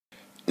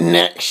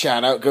Next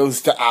shout out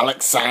goes to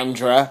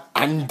Alexandria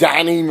and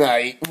Danny,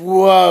 mate.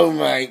 Whoa,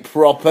 mate.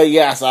 Proper,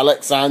 yes.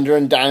 Alexandria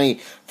and Danny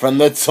from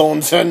the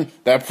Taunton.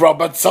 They're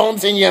proper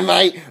taunting you,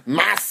 mate.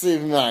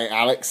 Massive, mate.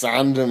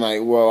 Alexandra,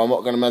 mate. Whoa, I'm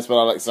not going to mess with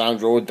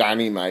Alexandra or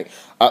Danny, mate.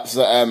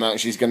 Upset her, mate.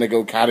 She's going to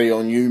go carry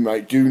on you,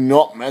 mate. Do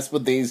not mess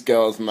with these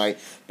girls, mate.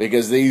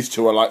 Because these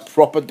two are like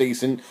proper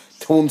decent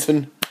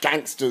Taunton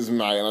gangsters,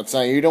 mate. And I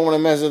tell you, you don't want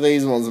to mess with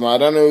these ones, mate. I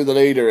don't know who the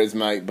leader is,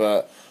 mate,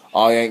 but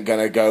I ain't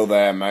gonna go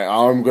there, mate.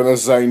 I'm gonna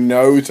say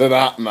no to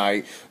that,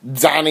 mate.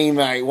 Danny,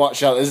 mate,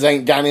 watch out. This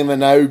ain't Danny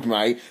Minogue,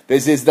 mate.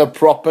 This is the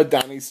proper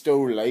Danny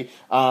Stooley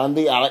and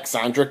the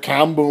Alexandra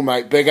Campbell,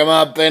 mate. Big 'em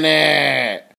up, innit?